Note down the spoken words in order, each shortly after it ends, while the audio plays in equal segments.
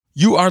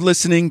You are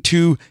listening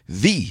to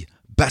the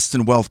Best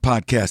in Wealth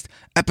Podcast,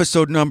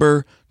 episode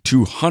number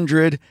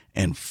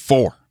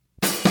 204.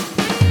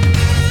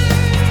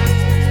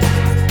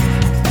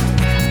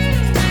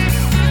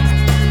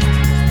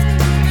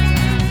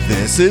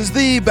 This is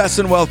the Best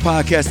in Wealth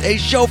Podcast, a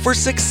show for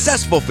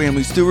successful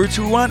family stewards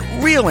who want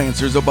real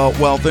answers about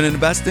wealth and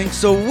investing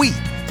so we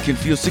can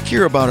feel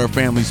secure about our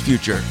family's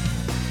future.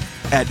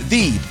 At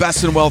the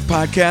Best in Wealth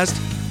Podcast,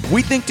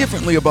 we think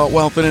differently about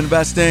wealth and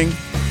investing,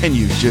 and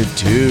you should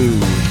too.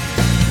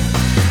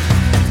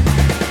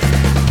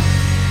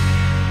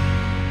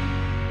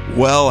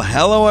 Well,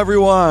 hello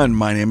everyone.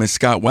 My name is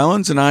Scott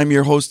Wellens, and I'm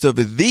your host of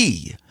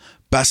the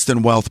Best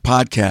in Wealth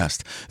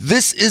Podcast.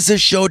 This is a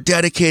show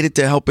dedicated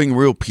to helping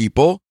real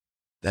people,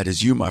 that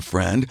is you, my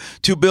friend,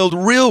 to build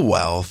real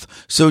wealth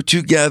so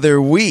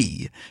together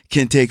we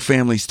can take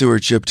family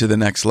stewardship to the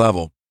next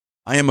level.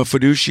 I am a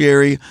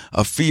fiduciary,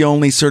 a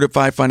fee-only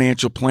certified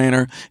financial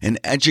planner, an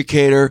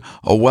educator,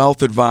 a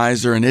wealth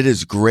advisor, and it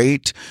is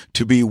great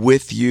to be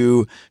with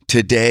you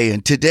today.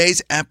 And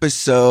today's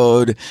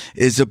episode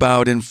is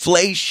about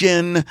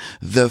inflation,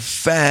 the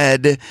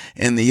Fed,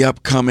 and the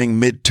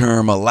upcoming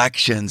midterm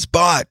elections.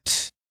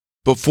 But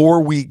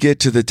before we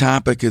get to the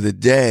topic of the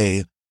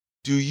day,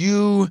 do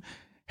you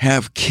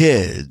have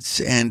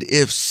kids? And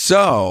if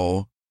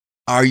so,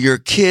 are your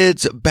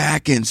kids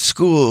back in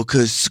school?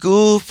 Because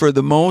school, for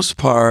the most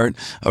part,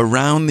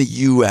 around the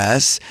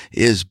U.S.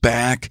 is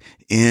back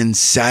in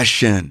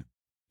session.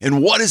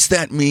 And what does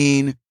that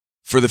mean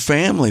for the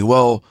family?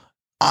 Well,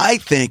 I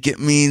think it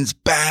means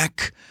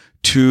back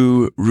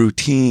to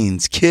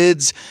routines.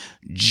 Kids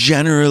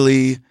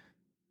generally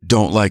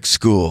don't like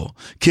school.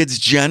 Kids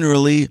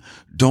generally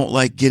don't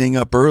like getting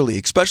up early,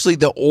 especially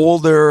the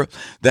older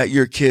that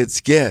your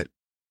kids get.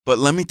 But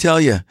let me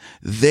tell you,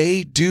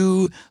 they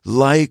do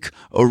like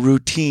a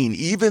routine.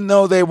 Even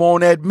though they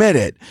won't admit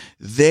it,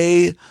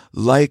 they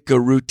like a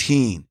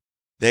routine.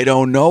 They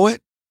don't know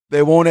it,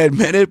 they won't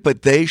admit it,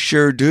 but they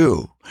sure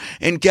do.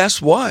 And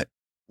guess what?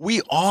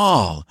 We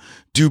all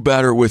do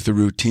better with the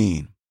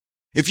routine.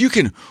 If you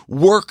can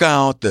work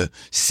out the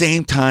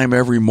same time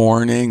every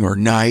morning or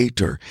night,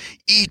 or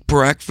eat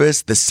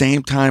breakfast the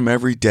same time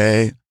every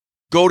day,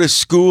 go to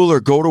school or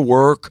go to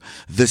work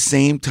the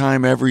same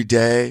time every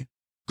day,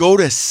 go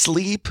to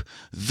sleep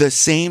the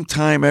same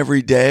time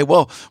every day.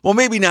 Well,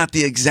 maybe not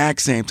the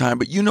exact same time,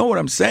 but you know what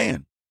I'm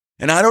saying.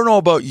 And I don't know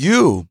about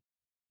you,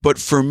 but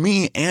for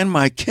me and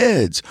my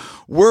kids,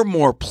 we're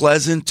more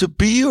pleasant to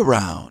be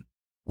around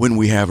when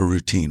we have a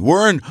routine.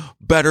 We're in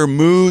better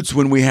moods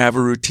when we have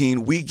a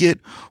routine. We get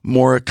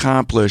more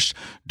accomplished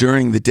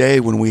during the day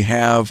when we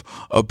have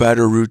a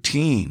better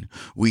routine.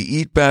 We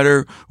eat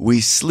better, we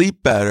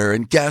sleep better,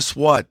 and guess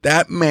what?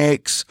 That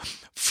makes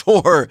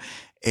for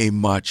a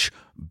much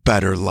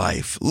better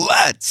life.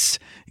 Let's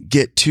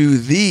get to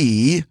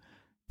the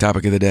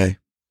topic of the day.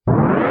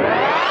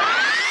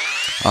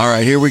 All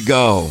right, here we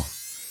go.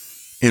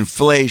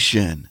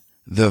 Inflation,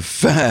 the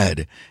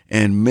Fed,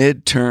 and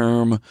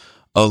midterm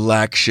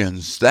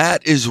elections.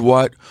 That is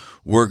what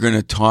we're going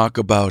to talk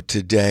about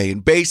today.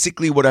 And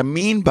basically what I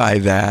mean by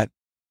that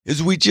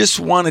is we just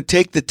want to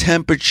take the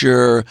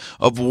temperature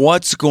of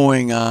what's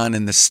going on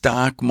in the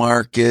stock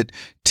market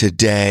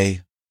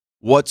today.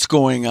 What's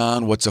going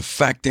on, what's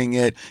affecting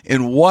it,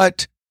 and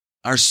what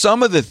are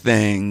some of the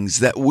things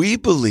that we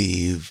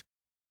believe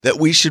that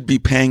we should be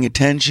paying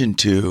attention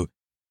to,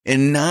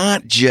 and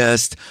not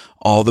just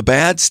all the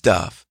bad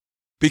stuff.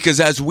 Because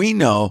as we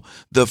know,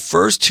 the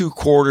first 2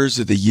 quarters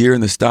of the year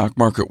in the stock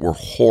market were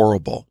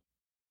horrible.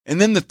 And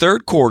then the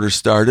third quarter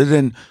started,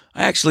 and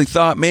I actually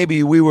thought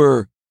maybe we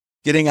were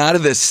getting out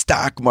of this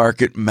stock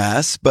market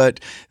mess, but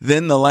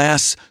then the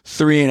last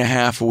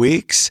 3.5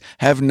 weeks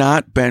have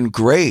not been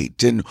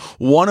great. And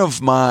one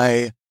of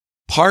my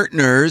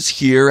partners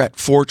here at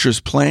Fortress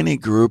Planning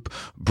Group,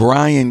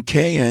 Brian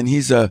Kahan,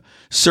 he's a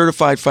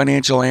certified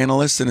financial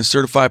analyst and a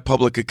certified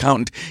public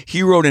accountant.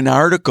 He wrote an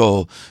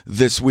article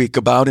this week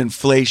about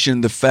inflation,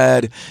 the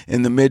Fed,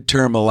 and the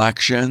midterm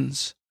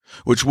elections,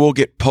 which will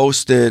get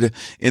posted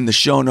in the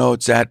show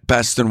notes at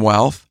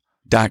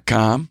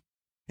bestinwealth.com.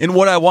 And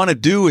what I want to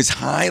do is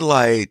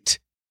highlight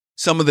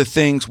some of the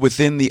things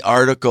within the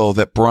article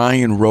that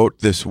Brian wrote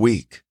this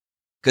week.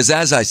 Because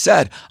as I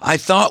said, I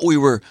thought we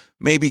were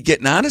maybe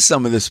getting out of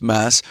some of this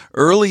mess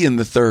early in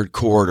the third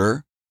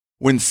quarter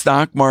when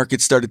stock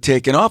markets started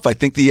taking off. I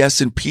think the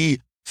S&P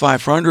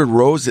 500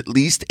 rose at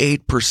least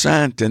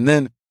 8%. And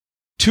then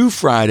 2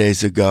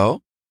 Fridays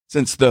ago,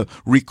 since the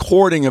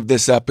recording of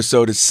this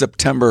episode is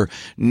September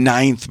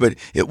 9th, but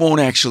it won't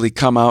actually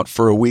come out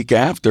for a week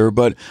after.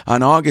 But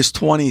on August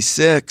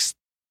 26th,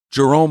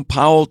 Jerome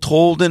Powell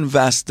told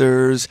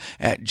investors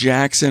at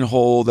Jackson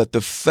Hole that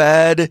the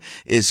Fed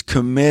is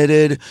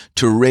committed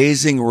to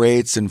raising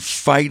rates and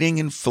fighting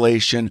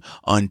inflation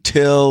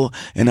until,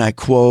 and I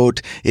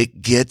quote,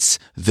 it gets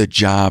the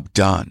job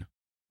done.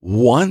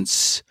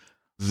 Once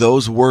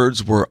those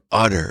words were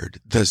uttered,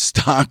 the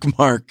stock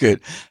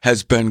market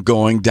has been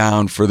going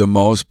down for the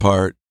most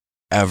part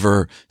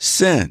ever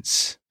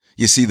since.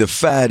 You see, the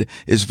Fed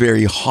is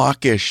very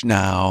hawkish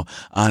now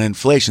on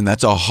inflation.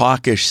 That's a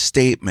hawkish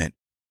statement,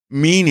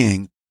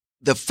 meaning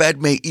the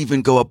Fed may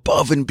even go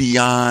above and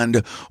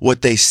beyond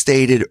what they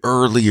stated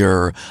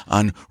earlier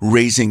on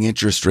raising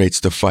interest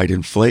rates to fight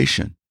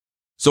inflation.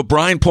 So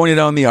Brian pointed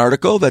out in the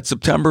article that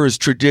September is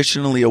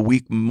traditionally a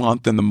weak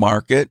month in the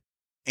market,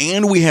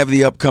 and we have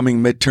the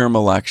upcoming midterm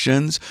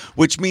elections,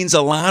 which means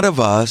a lot of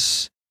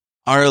us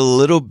are a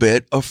little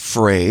bit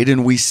afraid,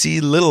 and we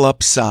see little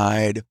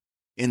upside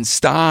in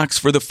stocks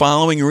for the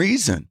following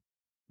reason.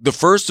 The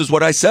first is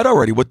what I said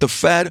already, what the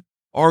Fed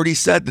already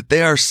said, that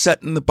they are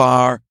setting the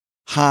bar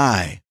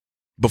high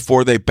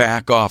before they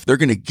back off. They're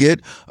going to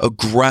get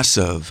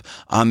aggressive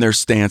on their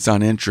stance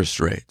on interest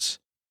rates.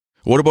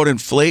 What about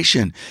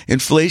inflation?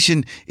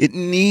 Inflation, it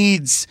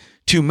needs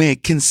to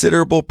make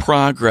considerable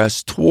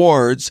progress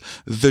towards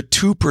the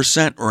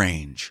 2%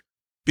 range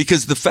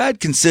because the Fed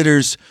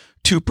considers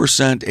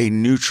 2% a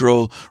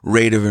neutral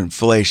rate of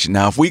inflation.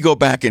 Now, if we go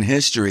back in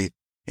history,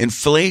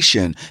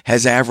 inflation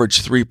has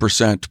averaged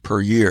 3%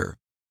 per year.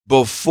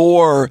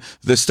 Before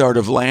the start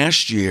of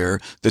last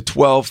year, the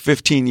 12,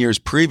 15 years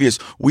previous,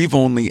 we've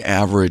only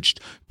averaged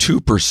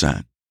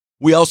 2%.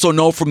 We also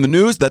know from the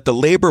news that the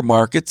labor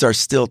markets are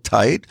still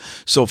tight,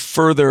 so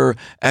further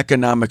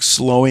economic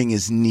slowing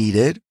is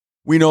needed.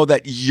 We know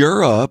that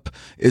Europe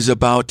is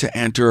about to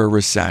enter a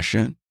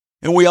recession.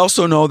 And we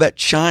also know that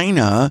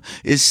China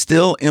is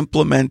still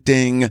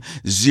implementing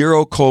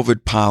zero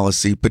COVID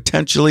policy,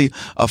 potentially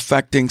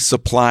affecting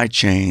supply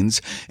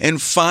chains. And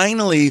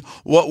finally,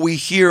 what we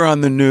hear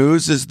on the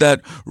news is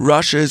that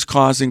Russia is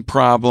causing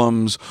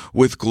problems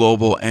with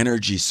global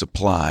energy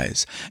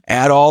supplies.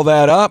 Add all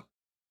that up,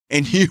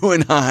 and you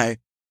and I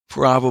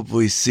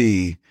probably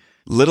see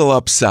little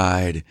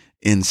upside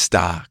in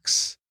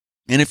stocks.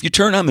 And if you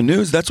turn on the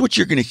news, that's what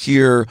you're going to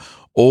hear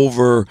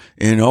over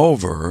and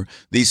over,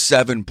 these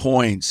 7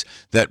 points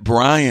that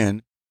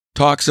Brian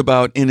talks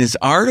about in his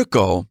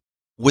article,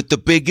 with the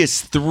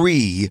biggest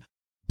 3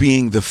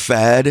 being the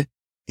Fed,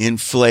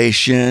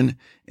 inflation,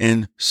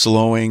 and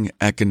slowing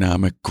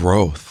economic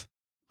growth.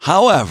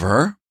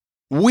 However,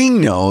 we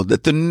know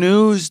that the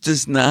news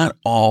does not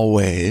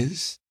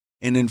always,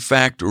 and in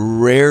fact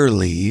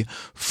rarely,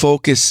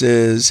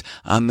 focuses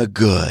on the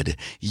good.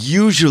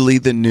 Usually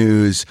the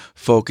news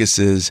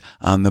focuses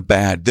on the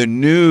bad. The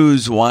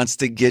news wants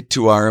to get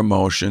to our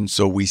emotions,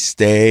 so we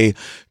stay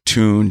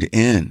tuned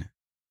in.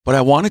 But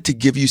I wanted to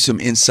give you some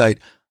insight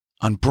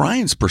on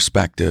Brian's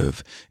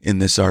perspective in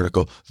this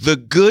article. The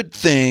good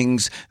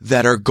things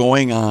that are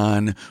going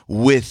on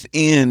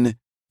within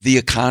the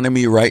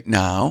economy right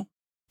now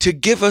to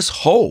give us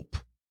hope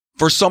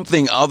for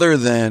something other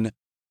than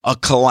a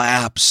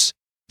collapse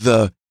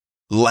the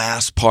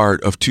last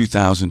part of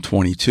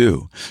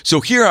 2022.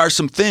 So here are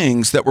some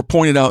things that were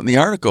pointed out in the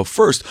article.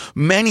 First,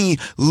 many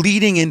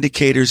leading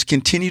indicators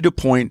continue to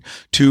point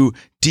to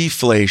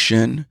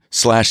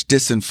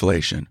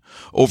deflation/disinflation.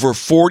 Over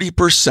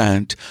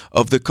 40%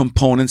 of the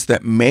components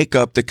that make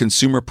up the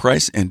consumer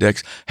price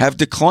index have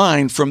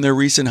declined from their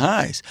recent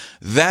highs.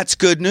 That's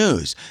good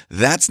news.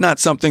 That's not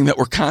something that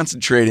we're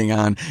concentrating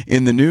on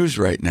in the news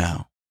right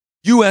now.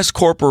 U.S.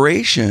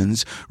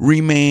 corporations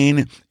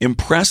remain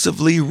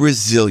impressively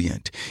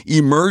resilient,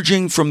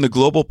 emerging from the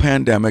global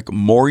pandemic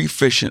more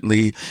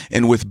efficiently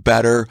and with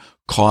better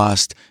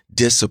cost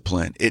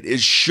discipline. It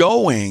is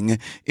showing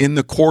in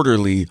the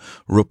quarterly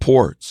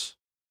reports.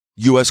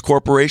 U.S.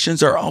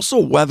 corporations are also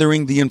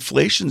weathering the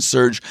inflation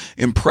surge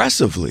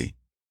impressively.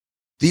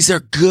 These are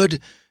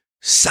good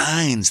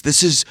signs.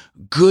 This is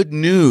good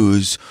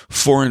news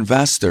for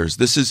investors.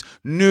 This is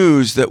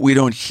news that we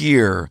don't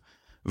hear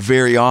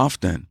very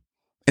often.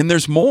 And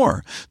there's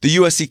more. The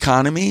U.S.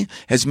 economy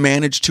has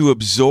managed to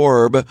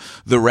absorb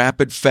the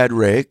rapid Fed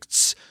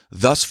rates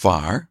thus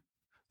far.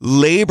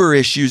 Labor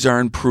issues are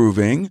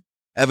improving,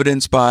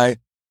 evidenced by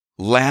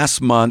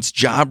last month's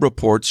job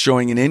reports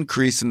showing an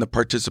increase in the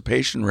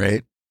participation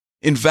rate.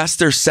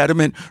 Investor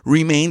sentiment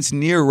remains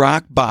near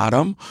rock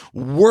bottom,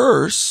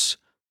 worse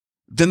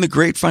than the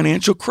great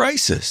financial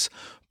crisis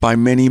by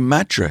many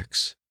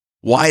metrics.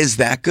 Why is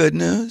that good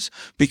news?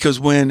 Because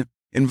when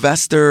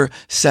investor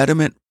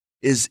sentiment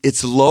is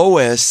its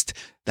lowest,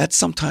 that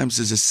sometimes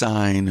is a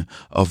sign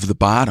of the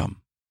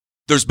bottom.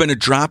 There's been a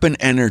drop in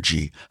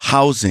energy,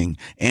 housing,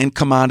 and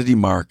commodity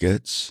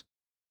markets,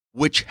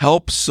 which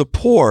helps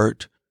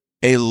support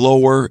a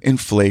lower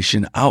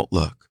inflation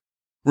outlook.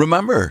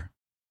 Remember,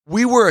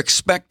 we were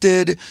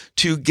expected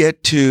to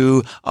get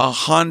to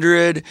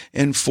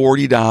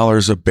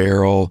 $140 a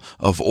barrel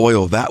of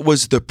oil. That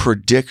was the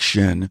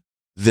prediction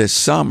this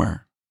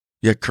summer.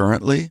 Yet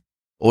currently,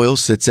 oil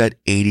sits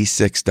at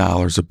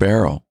 $86 a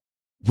barrel,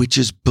 which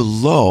is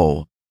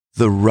below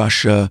the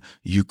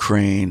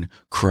Russia-Ukraine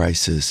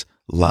crisis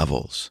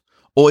levels.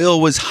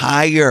 Oil was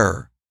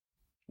higher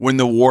when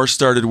the war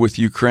started with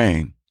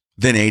Ukraine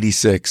than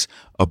 86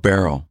 a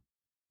barrel.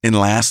 And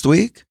last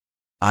week,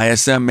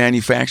 ISM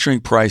manufacturing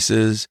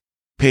prices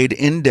paid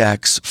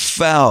index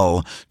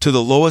fell to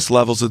the lowest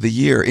levels of the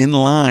year, in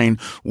line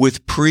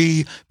with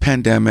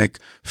pre-pandemic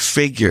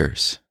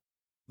figures.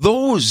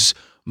 Those,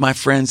 my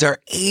friends, are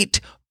 8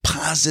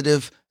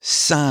 positive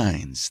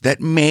signs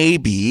that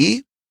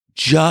maybe,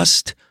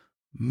 just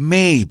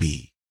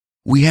maybe,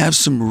 we have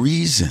some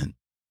reason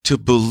to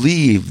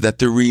believe that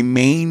the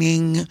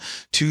remaining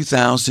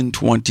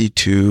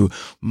 2022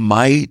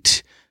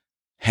 might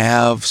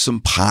have some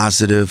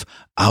positive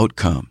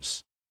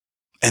outcomes.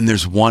 And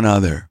there's one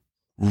other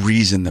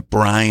reason that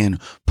Brian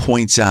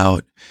points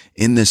out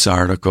in this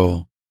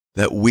article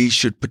that we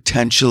should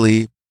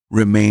potentially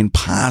remain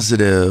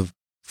positive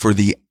for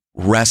the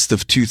rest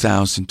of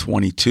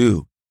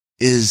 2022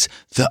 is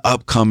the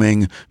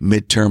upcoming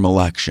midterm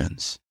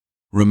elections.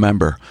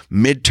 Remember,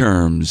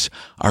 midterms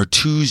are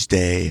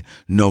Tuesday,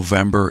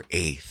 November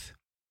 8th.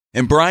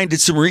 And Brian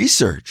did some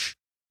research.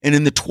 And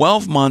in the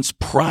 12 months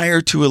prior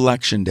to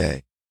Election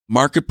Day,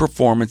 market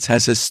performance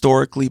has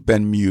historically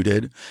been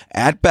muted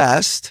at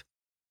best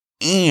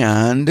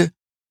and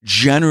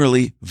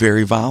generally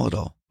very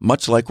volatile,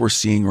 much like we're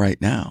seeing right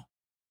now.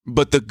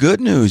 But the good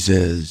news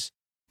is,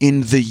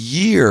 in the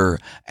year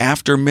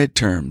after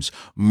midterms,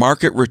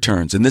 market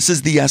returns, and this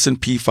is the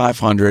S&P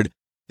 500.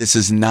 This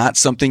is not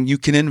something you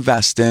can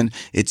invest in.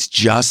 It's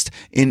just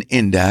an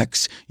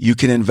index. You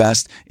can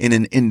invest in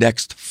an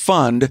indexed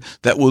fund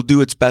that will do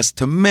its best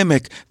to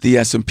mimic the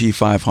S&P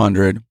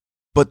 500.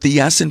 But the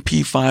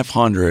S&P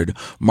 500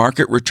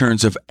 market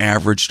returns have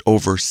averaged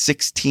over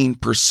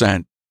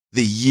 16%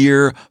 the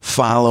year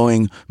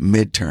following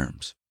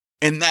midterms.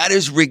 And that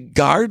is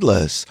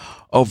regardless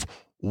of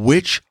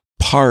which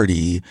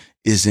party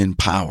is in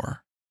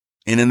power.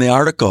 And in the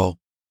article,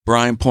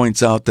 Brian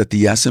points out that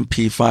the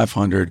S&P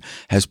 500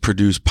 has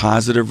produced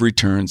positive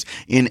returns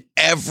in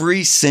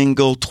every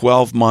single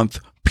 12-month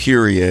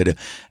period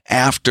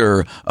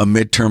after a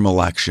midterm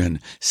election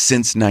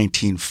since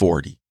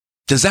 1940.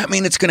 Does that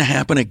mean it's going to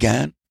happen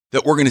again?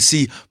 That we're going to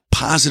see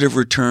positive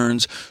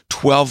returns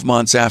 12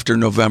 months after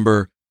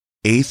November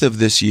 8th of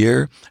this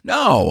year?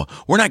 No,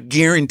 we're not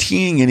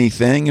guaranteeing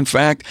anything. In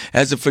fact,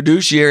 as a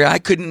fiduciary, I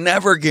could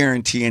never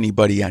guarantee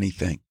anybody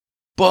anything.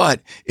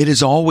 But it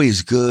is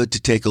always good to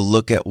take a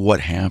look at what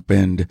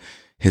happened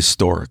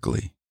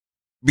historically.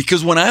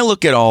 Because when I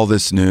look at all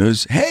this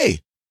news,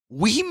 hey,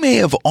 we may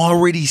have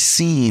already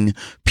seen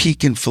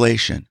peak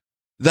inflation.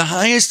 The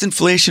highest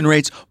inflation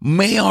rates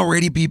may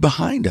already be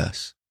behind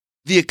us.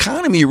 The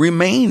economy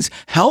remains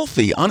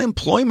healthy.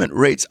 Unemployment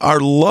rates are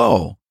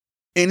low.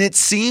 And it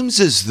seems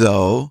as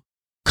though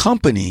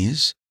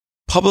companies,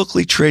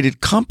 publicly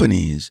traded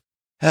companies,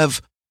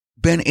 have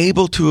been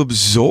able to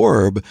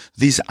absorb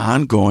these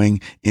ongoing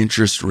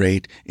interest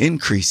rate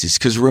increases.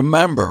 Because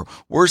remember,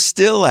 we're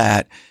still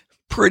at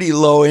pretty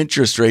low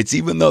interest rates,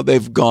 even though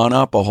they've gone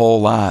up a whole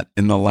lot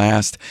in the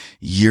last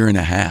year and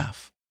a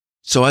half.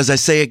 So as I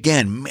say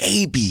again,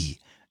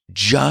 maybe,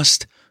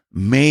 just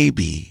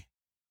maybe,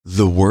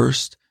 the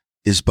worst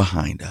is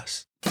behind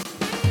us.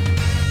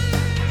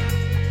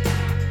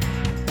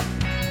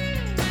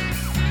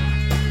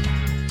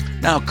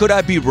 Now, could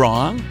I be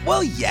wrong?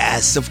 Well,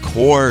 yes, of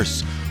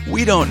course.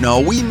 We don't know.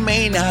 We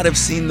may not have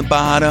seen the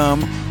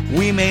bottom.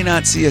 We may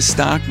not see a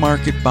stock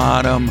market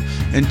bottom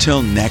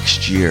until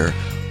next year.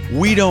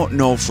 We don't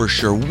know for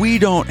sure. We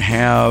don't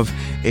have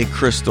a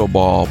crystal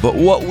ball. But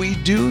what we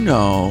do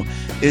know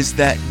is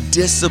that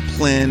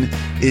discipline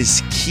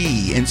is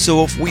key. And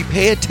so if we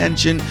pay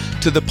attention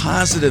to the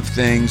positive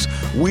things,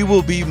 we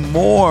will be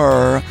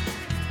more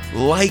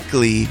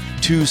likely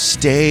to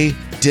stay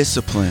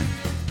disciplined.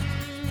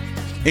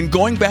 And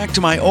going back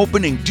to my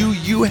opening, do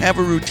you have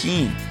a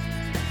routine?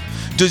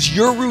 Does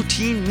your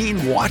routine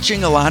mean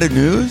watching a lot of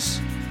news?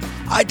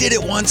 I did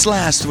it once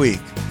last week.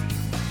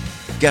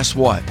 Guess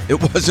what?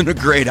 It wasn't a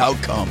great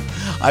outcome.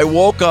 I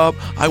woke up,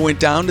 I went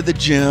down to the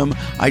gym,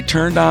 I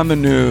turned on the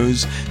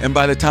news, and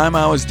by the time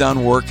I was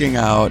done working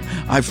out,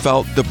 I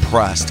felt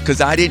depressed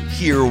because I didn't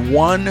hear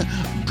one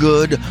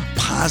good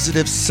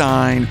positive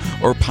sign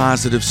or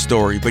positive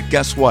story. But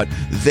guess what?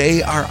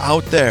 They are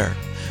out there.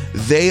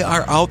 They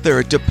are out there.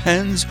 It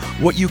depends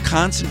what you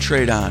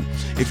concentrate on.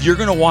 If you're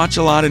going to watch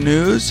a lot of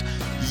news,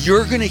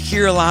 you're going to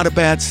hear a lot of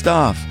bad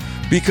stuff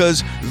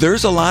because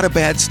there's a lot of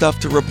bad stuff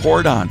to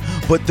report on,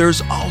 but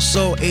there's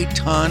also a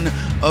ton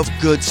of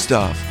good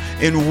stuff.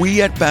 And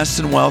we at Best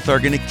in Wealth are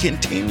going to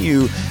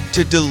continue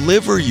to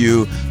deliver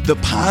you the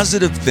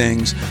positive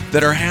things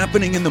that are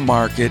happening in the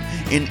market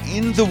and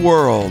in the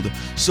world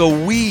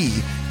so we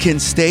can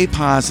stay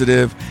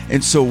positive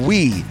and so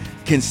we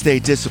can stay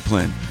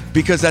disciplined.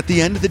 Because at the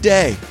end of the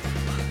day,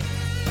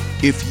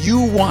 if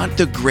you want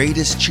the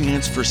greatest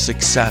chance for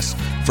success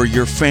for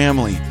your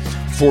family,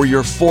 for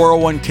your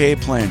 401k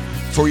plan,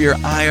 for your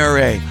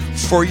IRA,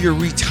 for your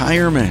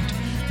retirement,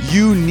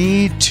 you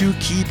need to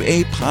keep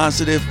a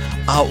positive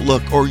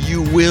outlook or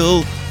you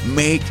will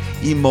make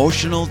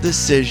emotional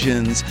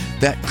decisions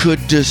that could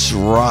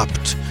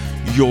disrupt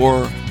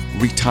your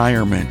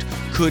retirement,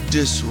 could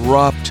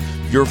disrupt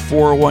your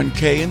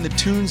 401k in the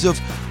tunes of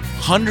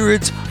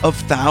hundreds of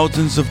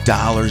thousands of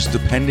dollars,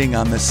 depending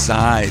on the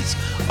size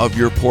of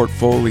your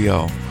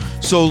portfolio.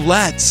 So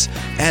let's,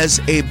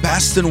 as a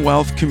Best in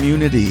Wealth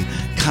community,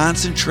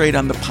 concentrate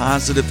on the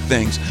positive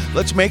things.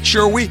 Let's make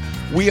sure we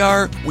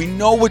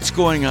know what's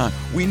going on.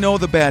 We know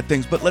the bad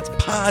things, but let's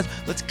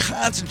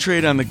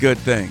concentrate on the good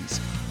things.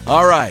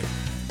 All right.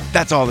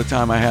 That's all the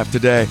time I have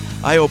today.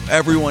 I hope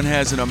everyone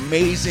has an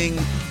amazing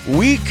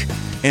week,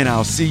 and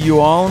I'll see you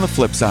all on the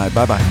flip side.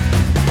 Bye-bye.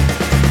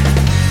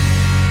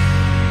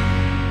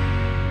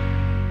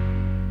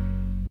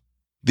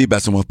 The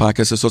Best in Wealth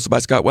podcast is hosted by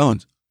Scott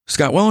Wellens.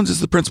 Scott Wellens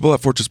is the principal at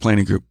Fortress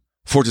Planning Group.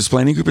 Fortress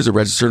Planning Group is a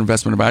registered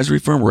investment advisory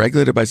firm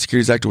regulated by the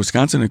Securities Act of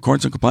Wisconsin in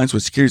accordance and compliance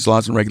with securities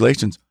laws and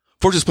regulations.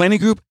 Fortress Planning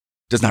Group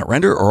does not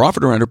render or offer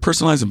to render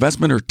personalized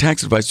investment or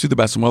tax advice to the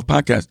Best in Wealth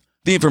podcast.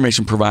 The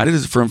information provided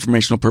is for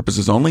informational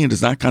purposes only and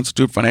does not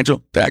constitute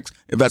financial, tax,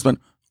 investment,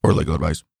 or legal advice.